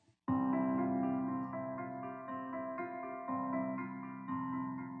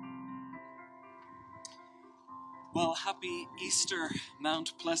Well, happy Easter,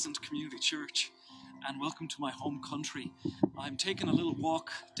 Mount Pleasant Community Church, and welcome to my home country. I'm taking a little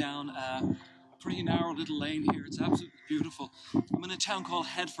walk down a pretty narrow little lane here. It's absolutely beautiful. I'm in a town called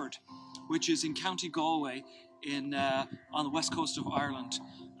Headford, which is in County Galway on the west coast of Ireland.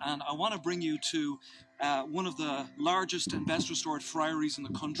 And I want to bring you to one of the largest and best restored friaries in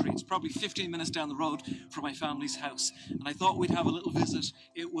the country. It's probably 15 minutes down the road from my family's house. And I thought we'd have a little visit.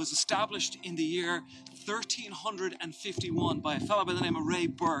 It was established in the year 1351 by a fellow by the name of Ray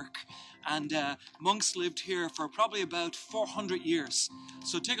Burke. And monks lived here for probably about 400 years.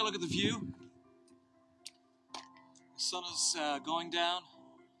 So take a look at the view. The sun is going down.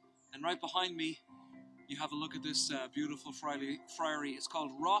 And right behind me, you have a look at this beautiful friary. It's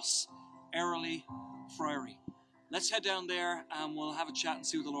called Ross Airlie Friary. Let's head down there and we'll have a chat and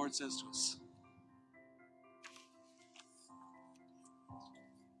see what the Lord says to us.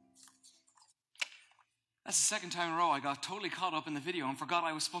 That's the second time in a row I got totally caught up in the video and forgot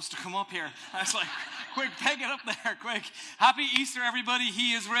I was supposed to come up here. I was like, quick, peg it up there, quick. Happy Easter, everybody.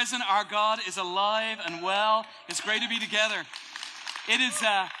 He is risen. Our God is alive and well. It's great to be together.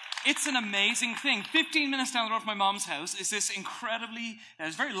 It's an amazing thing. 15 minutes down the road from my mom's house is this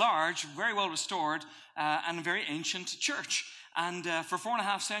it's very large, very well restored, and a very ancient church. And for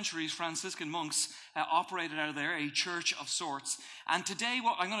 4.5 centuries, Franciscan monks operated out of there, a church of sorts. And today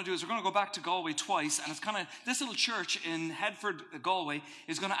what I'm going to do is we're going to go back to Galway twice, and it's this little church in Headford, Galway,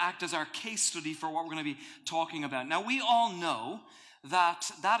 is going to act as our case study for what we're going to be talking about. Now, we all know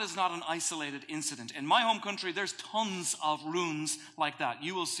that is not an isolated incident. In my home country, there's tons of ruins like that.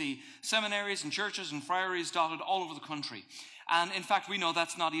 You will see seminaries and churches and friaries dotted all over the country. And in fact, we know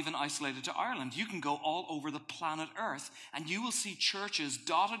that's not even isolated to Ireland. You can go all over the planet Earth, and you will see churches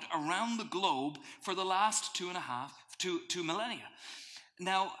dotted around the globe for the last two millennia.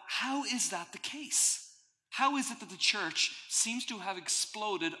 Now, how is that the case? How is it that the church seems to have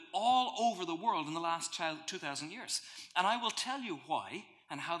exploded all over the world in the last 2,000 years? And I will tell you why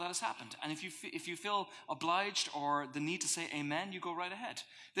and how that has happened. And if you feel obliged or the need to say amen, you go right ahead.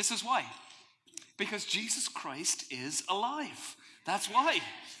 This is why. Because Jesus Christ is alive. That's why.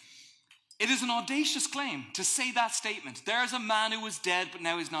 It is an audacious claim to say that statement. There's a man who was dead, but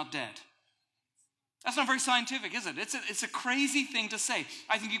now he's not dead. That's not very scientific, is it? It's a crazy thing to say.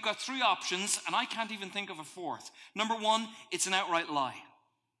 I think you've got 3 options, and I can't even think of a 4th. Number 1, it's an outright lie.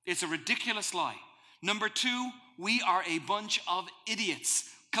 It's a ridiculous lie. Number 2, we are a bunch of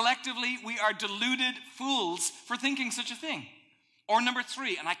idiots. Collectively, we are deluded fools for thinking such a thing. Or number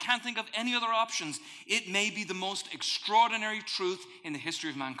 3, and I can't think of any other options, it may be the most extraordinary truth in the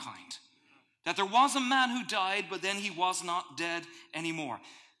history of mankind. That there was a man who died, but then he was not dead anymore.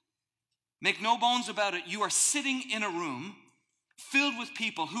 Make no bones about it, you are sitting in a room filled with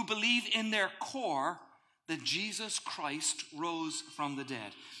people who believe in their core that Jesus Christ rose from the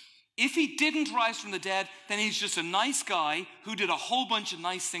dead. If he didn't rise from the dead, then he's just a nice guy who did a whole bunch of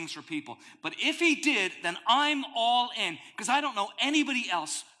nice things for people. But if he did, then I'm all in, because I don't know anybody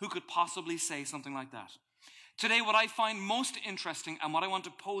else who could possibly say something like that. Today, what I find most interesting and what I want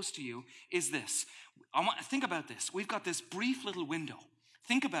to pose to you is this. Think about this. We've got this brief little window.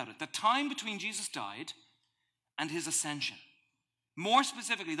 Think about it. The time between Jesus died and his ascension. More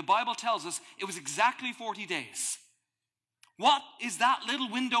specifically, the Bible tells us it was exactly 40 days. What is that little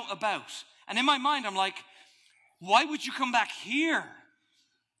window about? And in my mind, I'm like, why would you come back here?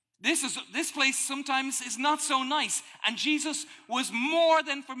 This place sometimes is not so nice. And Jesus was more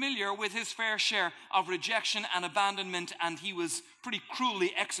than familiar with his fair share of rejection and abandonment, and he was pretty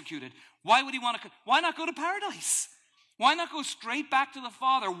cruelly executed. Why not go to paradise? Why not go straight back to the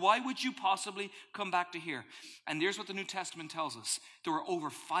Father? Why would you possibly come back to here? And here's what the New Testament tells us. There were over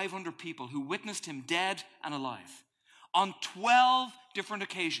 500 people who witnessed him dead and alive on 12 different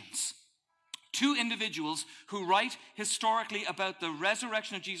occasions. 2 individuals who write historically about the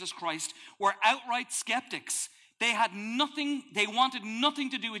resurrection of Jesus Christ were outright skeptics. They wanted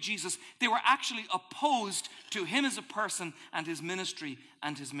nothing to do with Jesus. They were actually opposed to him as a person and his ministry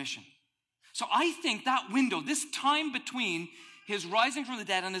and his mission. So I think that window, this time between his rising from the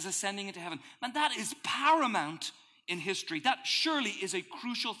dead and his ascending into heaven, man, that is paramount in history. That surely is a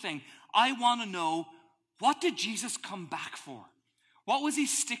crucial thing. I want to know, what did Jesus come back for? What was he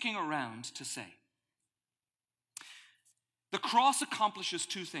sticking around to say? The cross accomplishes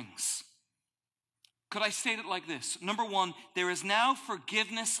 2 things. Could I state it like this? Number 1, there is now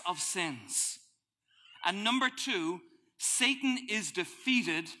forgiveness of sins. And number 2, Satan is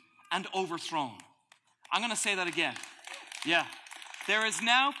defeated and overthrown. I'm going to say that again. Yeah. There is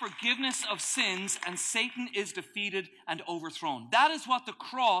now forgiveness of sins, and Satan is defeated and overthrown. That is what the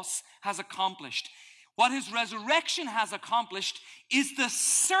cross has accomplished. What his resurrection has accomplished is the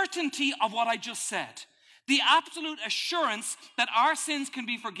certainty of what I just said. The absolute assurance that our sins can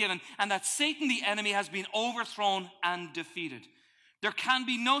be forgiven and that Satan, the enemy, has been overthrown and defeated. There can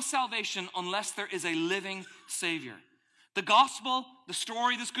be no salvation unless there is a living Savior. The gospel, the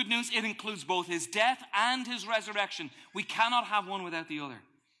story, this good news, it includes both his death and his resurrection. We cannot have one without the other.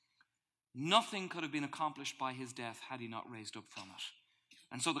 Nothing could have been accomplished by his death had he not raised up from it.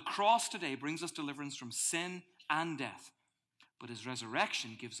 And so the cross today brings us deliverance from sin and death. But his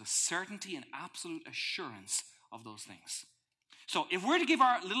resurrection gives us certainty and absolute assurance of those things. So if we're to give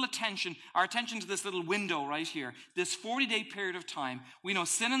our attention to this little window right here, this 40-day period of time, we know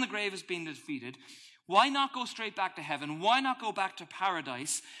sin in the grave has been defeated. Why not go straight back to heaven? Why not go back to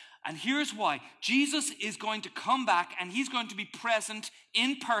paradise? And here's why. Jesus is going to come back and he's going to be present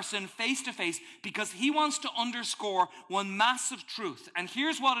in person, face to face, because he wants to underscore one massive truth. And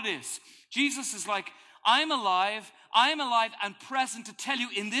here's what it is. Jesus is like, I'm alive and present to tell you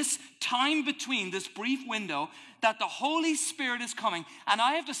in this time between, this brief window, that the Holy Spirit is coming. And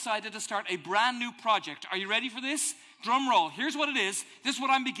I have decided to start a brand new project. Are you ready for this? Drum roll. Here's what it is. This is what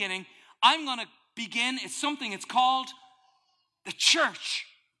I'm beginning. I'm going to begin. It's called the church.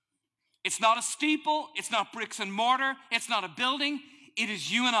 It's not a steeple. It's not bricks and mortar. It's not a building. It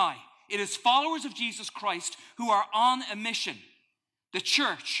is you and I. It is followers of Jesus Christ who are on a mission. The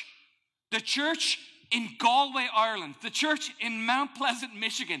church. The church in Galway, Ireland. The church in Mount Pleasant,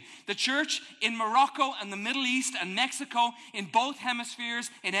 Michigan. The church in Morocco and the Middle East and Mexico, in both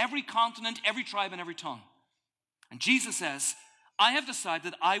hemispheres, in every continent, every tribe, and every tongue. And Jesus says, I have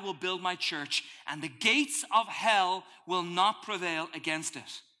decided I will build my church, and the gates of hell will not prevail against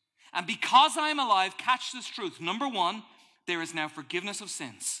it. And because I am alive, catch this truth. Number one, there is now forgiveness of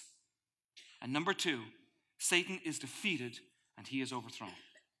sins. And number two, Satan is defeated and he is overthrown.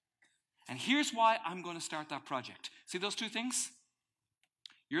 And here's why I'm going to start that project. See those two things?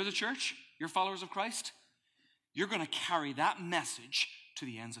 You're the church, you're followers of Christ. You're going to carry that message to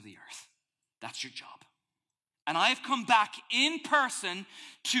the ends of the earth. That's your job. And I have come back in person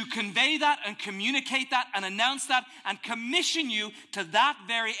to convey that and communicate that and announce that and commission you to that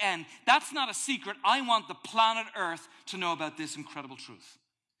very end. That's not a secret. I want the planet Earth to know about this incredible truth.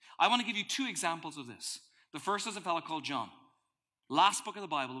 I want to give you two examples of this. The first is a fellow called John. Last book of the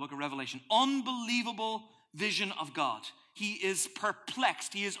Bible, the book of Revelation. Unbelievable vision of God. He is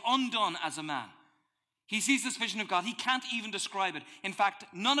perplexed. He is undone as a man. He sees this vision of God. He can't even describe it. In fact,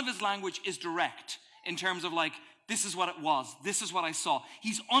 none of his language is direct. In terms of like, this is what it was. This is what I saw.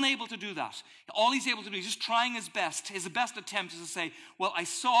 He's unable to do that. All he's able to do is just trying his best. His best attempt is to say, well, I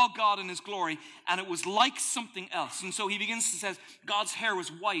saw God in his glory and it was like something else. And so he begins to say, God's hair was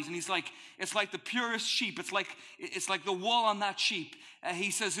white. And he's like, it's like the purest sheep. It's like the wool on that sheep. He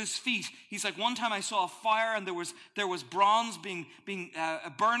says his feet. He's like, one time I saw a fire and there was bronze being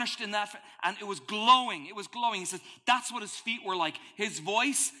burnished in that. And it was glowing. It was glowing. He says, that's what his feet were like. His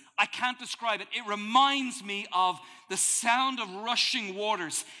voice, I can't describe it. It reminds me of the sound of rushing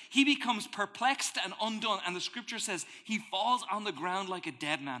waters. He becomes perplexed and undone. And the scripture says he falls on the ground like a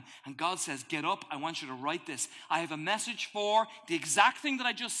dead man. And God says, get up. I want you to write this. I have a message for the exact thing that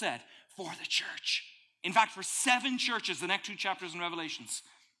I just said for the church. In fact, for 7 churches, the next 2 chapters in Revelations.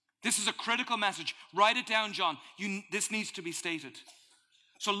 This is a critical message. Write it down, John. This needs to be stated.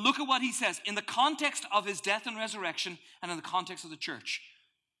 So look at what he says in the context of his death and resurrection and in the context of the church.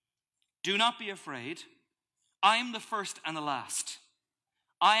 Do not be afraid. I am the first and the last.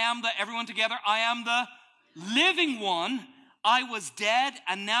 Everyone together, I am the living one. I was dead,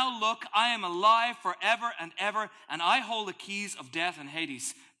 and now look, I am alive forever and ever, and I hold the keys of death and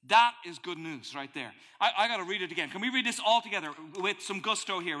Hades. That is good news right there. I got to read it again. Can we read this all together with some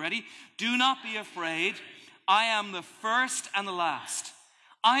gusto here? Ready? Do not be afraid. I am the first and the last.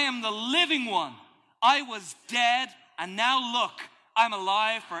 I am the living one. I was dead, and now look, I'm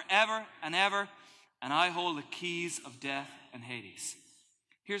alive forever and ever, and I hold the keys of death and Hades.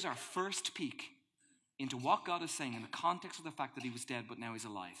 Here's our first peek into what God is saying in the context of the fact that he was dead, but now he's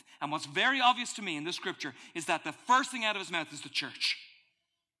alive. And what's very obvious to me in this scripture is that the first thing out of his mouth is the church.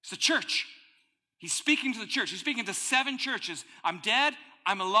 It's the church. He's speaking to the church. He's speaking to 7 churches. I'm dead.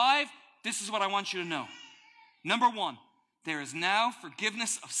 I'm alive. This is what I want you to know. Number 1, there is now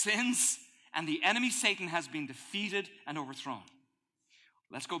forgiveness of sins, and the enemy Satan has been defeated and overthrown.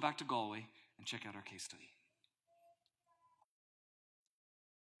 Let's go back to Galway and check out our case study.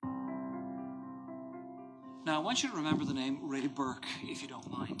 Now, I want you to remember the name Ray Burke, if you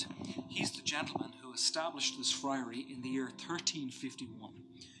don't mind. He's the gentleman who established this friary in the year 1351.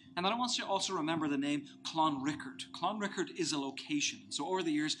 And then I want you to also remember the name Clonrickard. Clonrickard is a location. So over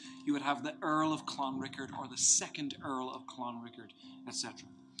the years, you would have the Earl of Clonrickard or the second Earl of Clonrickard, etc.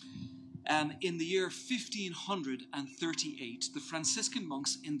 In the year 1538, the Franciscan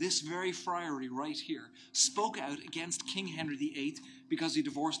monks in this very friary right here spoke out against King Henry VIII because he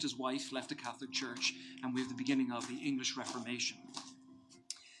divorced his wife, left the Catholic Church, and we have the beginning of the English Reformation.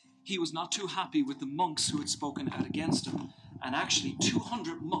 He was not too happy with the monks who had spoken out against him, and actually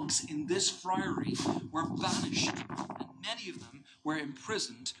 200 monks in this friary were banished, and many of them were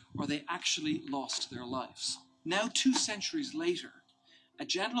imprisoned or they actually lost their lives. Now, 2 centuries later, a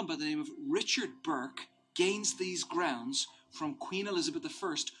gentleman by the name of Richard Burke gains these grounds from Queen Elizabeth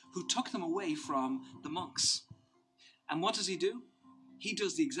I, who took them away from the monks. And what does he do? He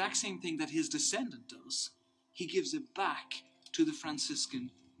does the exact same thing that his descendant does. He gives it back to the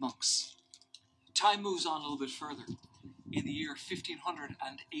Franciscan monks. Time moves on a little bit further. In the year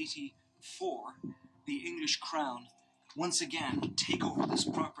 1584, the English crown once again take over this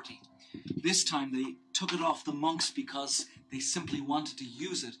property. This time they took it off the monks because they simply wanted to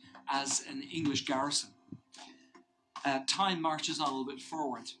use it as an English garrison. Time marches on a little bit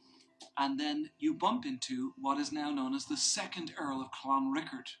forward, and then you bump into what is now known as the second Earl of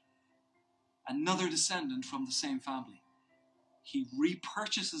Clonrickard, another descendant from the same family. He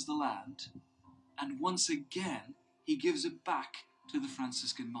repurchases the land, and once again he gives it back to the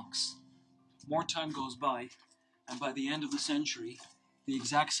Franciscan monks. More time goes by, and by the end of the century, the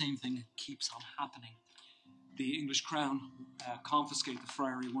exact same thing keeps on happening. The English crown confiscate the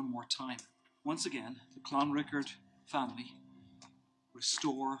friary one more time. Once again, the Clonrickard family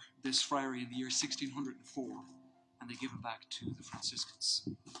restore this friary in the year 1604, and they give it back to the Franciscans.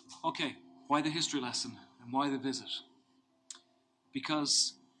 Okay, why the history lesson and why the visit?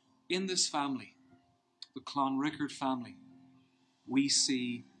 Because in this family, the Clonrickard family, we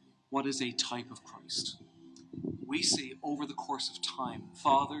see what is a type of Christ. We see over the course of time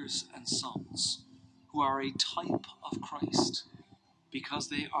fathers and sons who are a type of Christ because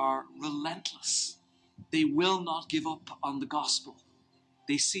they are relentless. They will not give up on the gospel.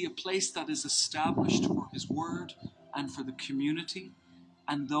 They see a place that is established for his word and for the community,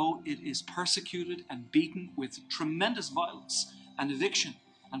 and though it is persecuted and beaten with tremendous violence and eviction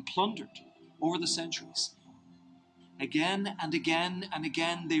and plundered over the centuries, again and again and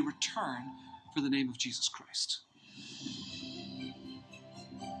again they return for the name of Jesus Christ.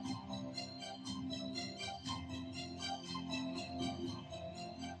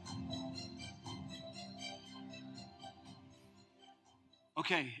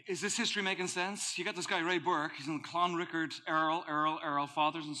 Okay, is this history making sense? You got this guy, Ray Burke. He's in the Clonrickard Earl,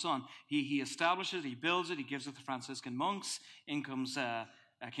 father and son. He establishes it, he builds it, he gives it to Franciscan monks. In comes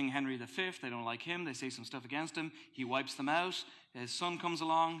King Henry V. They don't like him. They say some stuff against him. He wipes them out. His son comes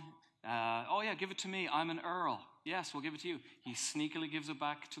along. Oh yeah, give it to me. I'm an earl. Yes, we'll give it to you. He sneakily gives it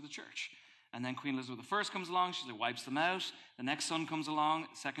back to the church. And then Queen Elizabeth I comes along. She wipes them out. The next son comes along,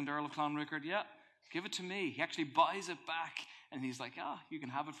 second Earl of Clonrickard. Yeah, give it to me. He actually buys it back. And he's like, you can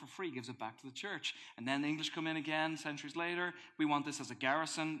have it for free, gives it back to the church. And then the English come in again, centuries later. We want this as a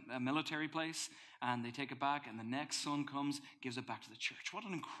garrison, a military place. And they take it back, and the next son comes, gives it back to the church. What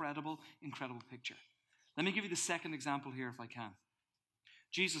an incredible, incredible picture. Let me give you the second example here if I can.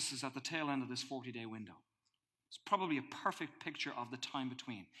 Jesus is at the tail end of this 40-day window. It's probably a perfect picture of the time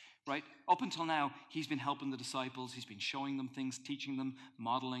between, right? Up until now, he's been helping the disciples. He's been showing them things, teaching them,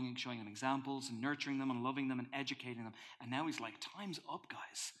 modeling and showing them examples and nurturing them and loving them and educating them. And now he's like, time's up,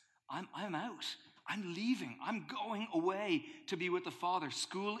 guys. I'm out. I'm leaving. I'm going away to be with the Father.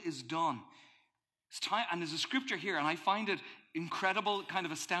 School is done. It's time. And there's a scripture here, and I find it incredible, kind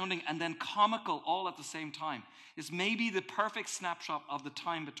of astounding, and then comical all at the same time. It's maybe the perfect snapshot of the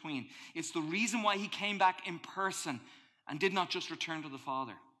time between. It's the reason why he came back in person and did not just return to the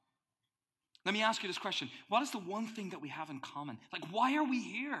Father. Let me ask you this question. What is the one thing that we have in common? Like, why are we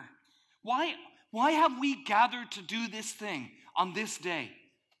here? Why have we gathered to do this thing on this day?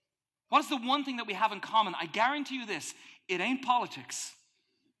 What is the one thing that we have in common? I guarantee you this. It ain't politics.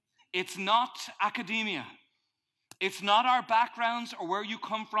 It's not academia. It's not our backgrounds or where you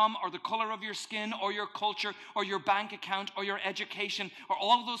come from or the color of your skin or your culture or your bank account or your education or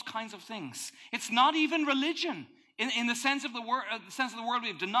all of those kinds of things. It's not even religion. In the sense of the word, we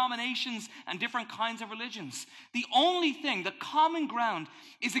have denominations and different kinds of religions. The only thing, the common ground,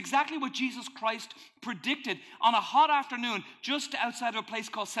 is exactly what Jesus Christ predicted on a hot afternoon just outside of a place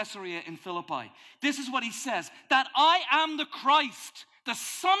called Caesarea in Philippi. This is what he says, that I am the Christ, the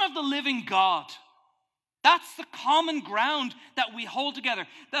Son of the living God. That's the common ground that we hold together.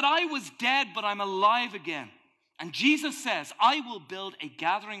 That I was dead, but I'm alive again. And Jesus says, I will build a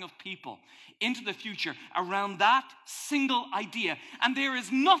gathering of people into the future around that single idea. And there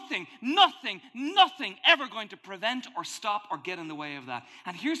is nothing ever going to prevent or stop or get in the way of that.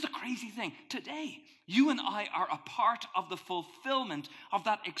 And here's the crazy thing. Today, you and I are a part of the fulfillment of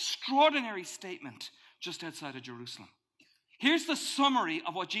that extraordinary statement just outside of Jerusalem. Here's the summary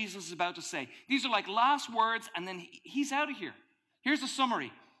of what Jesus is about to say. These are like last words, and then he's out of here. Here's the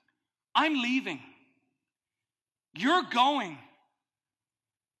summary. I'm leaving. You're going.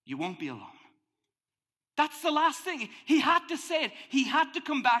 You won't be alone. That's the last thing. He had to say it. He had to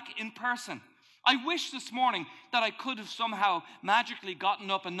come back in person. I wish this morning that I could have somehow magically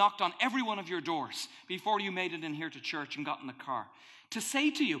gotten up and knocked on every one of your doors before you made it in here to church and got in the car. To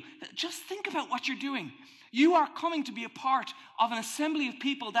say to you, just think about what you're doing. You are coming to be a part of an assembly of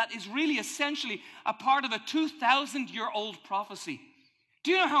people that is really essentially a part of a 2,000-year-old prophecy.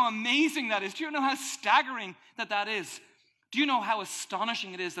 Do you know how amazing that is? Do you know how staggering that is? Do you know how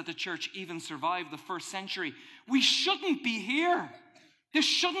astonishing it is that the church even survived the first century? We shouldn't be here. This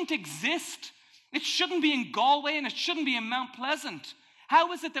shouldn't exist. It shouldn't be in Galway and it shouldn't be in Mount Pleasant.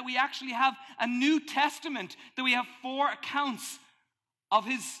 How is it that we actually have a New Testament, that we have 4 accounts of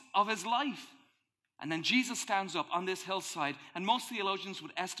his life? And then Jesus stands up on this hillside, and most theologians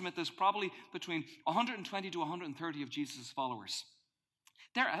would estimate there's probably between 120 to 130 of Jesus' followers.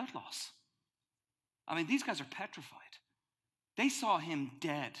 They're outlaws. I mean, these guys are petrified. They saw him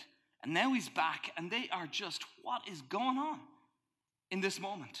dead, and now he's back, and they are just, what is going on in this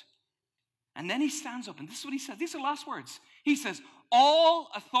moment? And then he stands up, and this is what he says. These are the last words. He says, all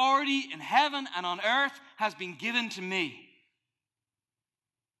authority in heaven and on earth has been given to me.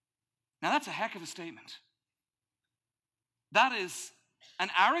 Now, that's a heck of a statement. That is an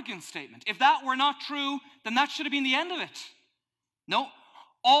arrogant statement. If that were not true, then that should have been the end of it. No.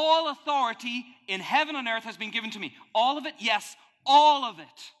 All authority in heaven and earth has been given to me. All of it? Yes, all of it.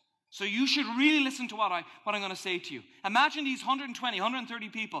 So you should really listen to what I'm going to say to you. Imagine these 120, 130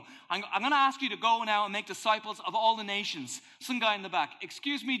 people. I'm going to ask you to go now and make disciples of all the nations. Some guy in the back.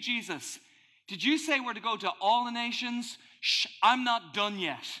 Excuse me, Jesus. Did you say we're to go to all the nations? Shh, I'm not done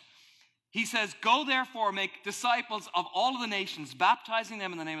yet. He says, go therefore, make disciples of all of the nations, baptizing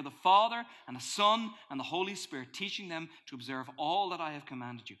them in the name of the Father and the Son and the Holy Spirit, teaching them to observe all that I have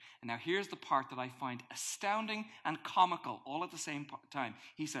commanded you. And now here's the part that I find astounding and comical all at the same time.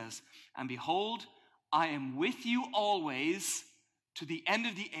 He says, and behold, I am with you always to the end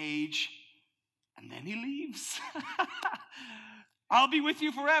of the age. And then he leaves. I'll be with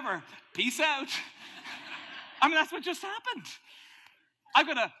you forever. Peace out. I mean, that's what just happened. I've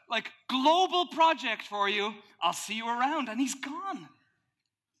got a global project for you. I'll see you around. And he's gone.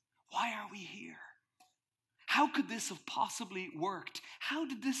 Why are we here? How could this have possibly worked? How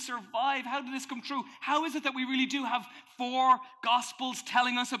did this survive? How did this come true? How is it that we really do have 4 gospels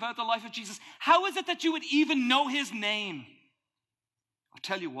telling us about the life of Jesus? How is it that you would even know his name? I'll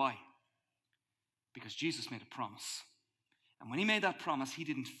tell you why. Because Jesus made a promise. And when he made that promise, he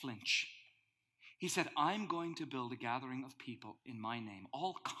didn't flinch. He said, I'm going to build a gathering of people in my name,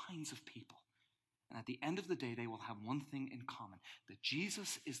 all kinds of people. And at the end of the day, they will have one thing in common, that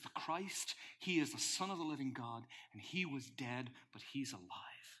Jesus is the Christ, he is the Son of the living God, and he was dead, but he's alive.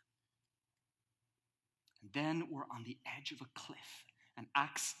 And then we're on the edge of a cliff, and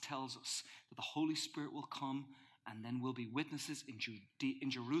Acts tells us that the Holy Spirit will come, and then we'll be witnesses in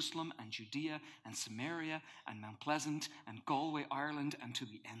Jerusalem and Judea and Samaria and Mount Pleasant and Galway, Ireland, and to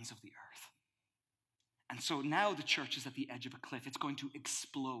the ends of the earth. And so now the church is at the edge of a cliff. It's going to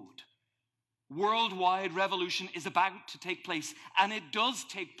explode. Worldwide revolution is about to take place, and it does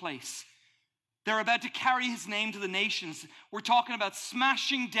take place. They're about to carry his name to the nations. We're talking about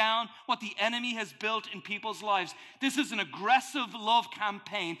smashing down what the enemy has built in people's lives. This is an aggressive love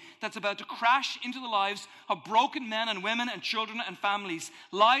campaign that's about to crash into the lives of broken men and women and children and families.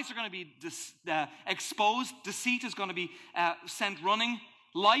 Lies are going to be exposed. Deceit is going to be sent running.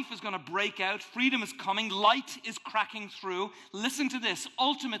 Life is going to break out. Freedom is coming. Light is cracking through. Listen to this.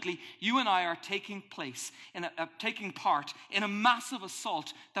 Ultimately, you and I are taking part in a massive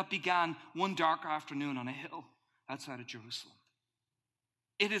assault that began one dark afternoon on a hill outside of Jerusalem.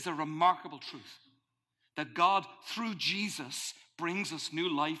 It is a remarkable truth that God, through Jesus, brings us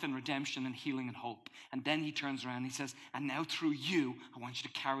new life and redemption and healing and hope. And then he turns around and he says, and now through you, I want you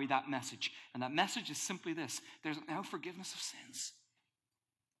to carry that message. And that message is simply this. There's now forgiveness of sins.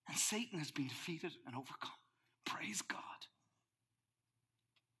 And Satan has been defeated and overcome. Praise God.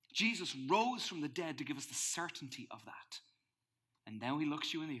 Jesus rose from the dead to give us the certainty of that. And now he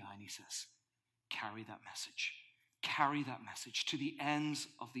looks you in the eye and he says, carry that message. Carry that message to the ends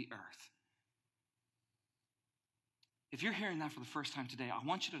of the earth. If you're hearing that for the first time today, I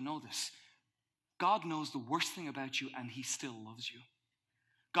want you to know this. God knows the worst thing about you, and he still loves you.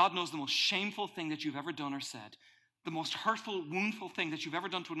 God knows the most shameful thing that you've ever done or said, the most hurtful, woundful thing that you've ever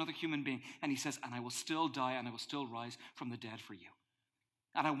done to another human being. And he says, and I will still die and I will still rise from the dead for you.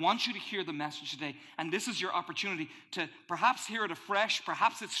 And I want you to hear the message today. And this is your opportunity to perhaps hear it afresh.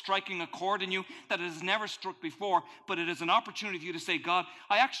 Perhaps it's striking a chord in you that it has never struck before. But it is an opportunity for you to say, God,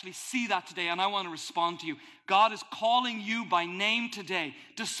 I actually see that today and I want to respond to you. God is calling you by name today,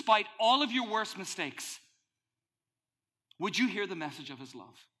 despite all of your worst mistakes. Would you hear the message of his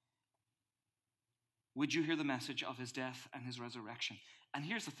love? Would you hear the message of his death and his resurrection? And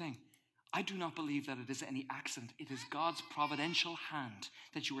here's the thing. I do not believe that it is any accident. It is God's providential hand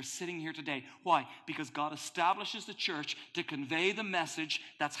that you are sitting here today. Why? Because God establishes the church to convey the message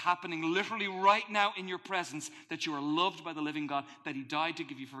that's happening literally right now in your presence, that you are loved by the living God, that he died to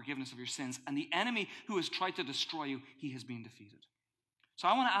give you forgiveness of your sins. And the enemy who has tried to destroy you, he has been defeated. So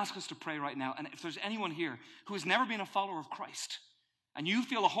I want to ask us to pray right now. And if there's anyone here who has never been a follower of Christ, and you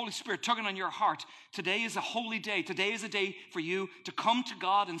feel the Holy Spirit tugging on your heart, today is a holy day. Today is a day for you to come to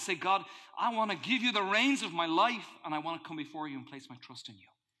God and say, God, I want to give you the reins of my life, and I want to come before you and place my trust in you.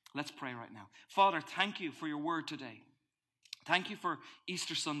 Let's pray right now. Father, thank you for your word today. Thank you for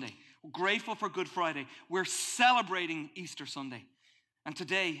Easter Sunday. We're grateful for Good Friday. We're celebrating Easter Sunday. And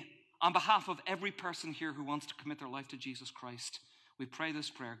today, on behalf of every person here who wants to commit their life to Jesus Christ, we pray this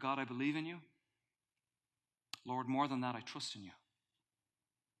prayer. God, I believe in you. Lord, more than that, I trust in you.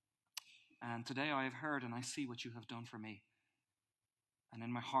 And today I have heard and I see what you have done for me. And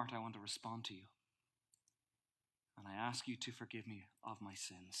in my heart I want to respond to you. And I ask you to forgive me of my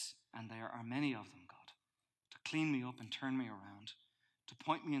sins. And there are many of them, God. To clean me up and turn me around. To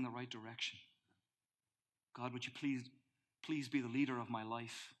point me in the right direction. God, would you please be the leader of my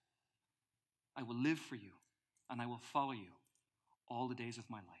life. I will live for you. And I will follow you all the days of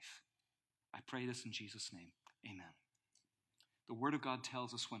my life. I pray this in Jesus' name. Amen. The Word of God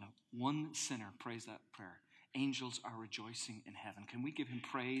tells us when one sinner prays that prayer, angels are rejoicing in heaven. Can we give him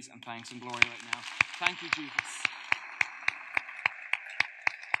praise and thanks and glory right now? Thank you, Jesus.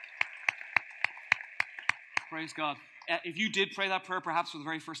 Praise God. If you did pray that prayer, perhaps for the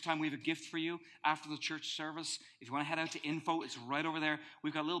very first time, we have a gift for you after the church service. If you want to head out to info, it's right over there.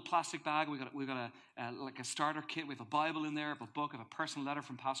 We've got a little plastic bag. We've got like a starter kit. We have a Bible in there, a book, and a personal letter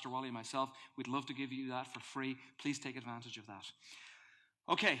from Pastor Wally and myself. We'd love to give you that for free. Please take advantage of that.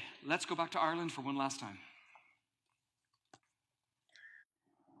 Okay, let's go back to Ireland for one last time.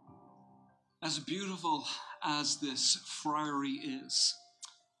 As beautiful as this friary is,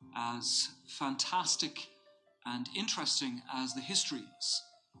 as fantastic and interesting as the history is,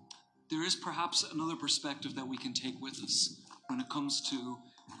 there is perhaps another perspective that we can take with us when it comes to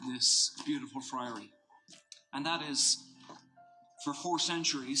this beautiful friary. And that is, for 4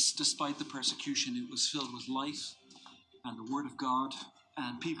 centuries, despite the persecution, it was filled with life and the Word of God,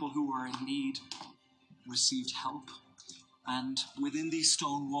 and people who were in need received help. And within these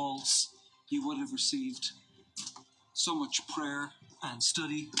stone walls, you would have received so much prayer and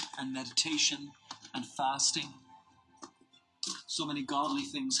study and meditation and fasting. So many godly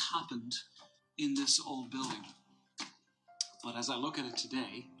things happened in this old building. But as I look at it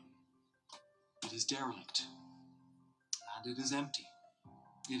today, it is derelict and it is empty.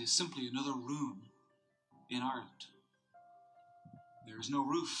 It is simply another room in Ireland. There is no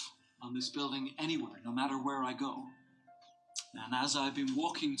roof on this building anywhere, no matter where I go. And as I've been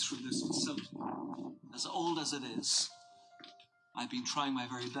walking through this facility, as old as it is, I've been trying my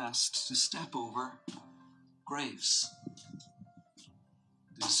very best to step over graves.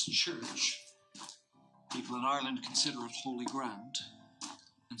 This church, people in Ireland consider it holy ground.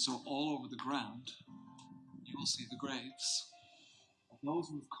 And so all over the ground, you will see the graves of those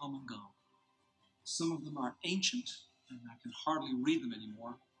who have come and gone. Some of them are ancient, and I can hardly read them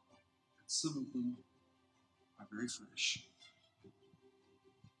anymore. And some of them are very fresh.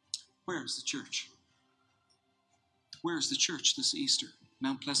 Where is the church? Where is the church this Easter?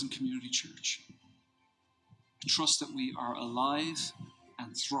 Mount Pleasant Community Church. I trust that we are alive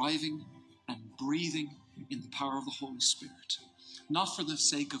and thriving and breathing in the power of the Holy Spirit. Not for the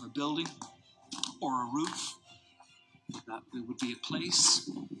sake of a building or a roof, but that it would be a place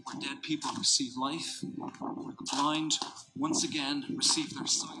where dead people receive life, where the blind once again receive their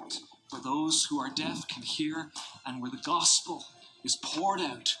sight, where those who are deaf can hear, and where the gospel is poured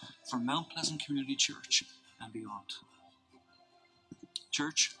out from Mount Pleasant Community Church and beyond.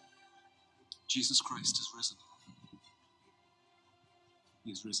 Church, Jesus Christ is risen.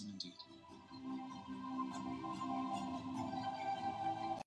 He is risen indeed.